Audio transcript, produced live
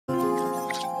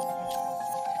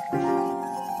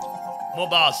More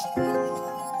bars.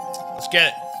 Let's get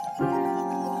it.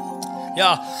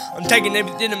 Yeah, I'm taking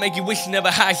everything to make you wish you never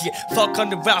had it. Fuck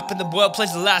on the rap and the world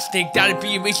plays elastic. That'd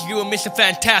be a wish you were Mr.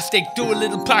 Fantastic. Do a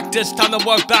little practice, time to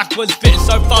work backwards. Spitting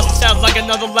so fast it sounds like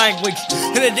another language.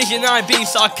 In addition, I'm being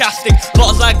sarcastic.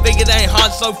 Bars like bigger, they ain't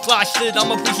hard, so flashed.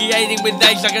 I'm appreciating with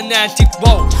age like an antique.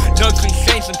 Whoa, no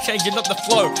constraints, I'm changing up the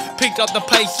flow. Picked up the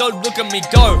pace, so look at me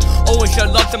go. Always show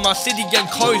love to my city and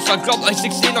coast. I dropped like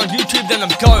 16 on YouTube, then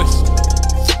I'm ghost.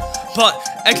 But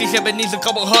except it needs a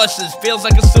couple hearses. Feels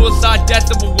like a suicide death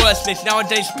of a worstness.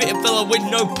 Nowadays spitting filler with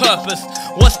no purpose.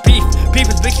 What's beef? Beef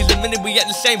is vicious the minute we get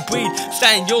the same breed.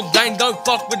 Saying your lane, don't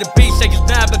fuck with the beat. Say it's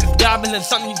mad because grabbing is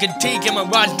something you can teach. And my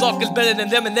rise block is better than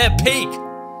them in their peak.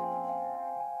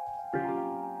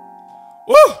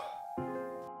 Woo!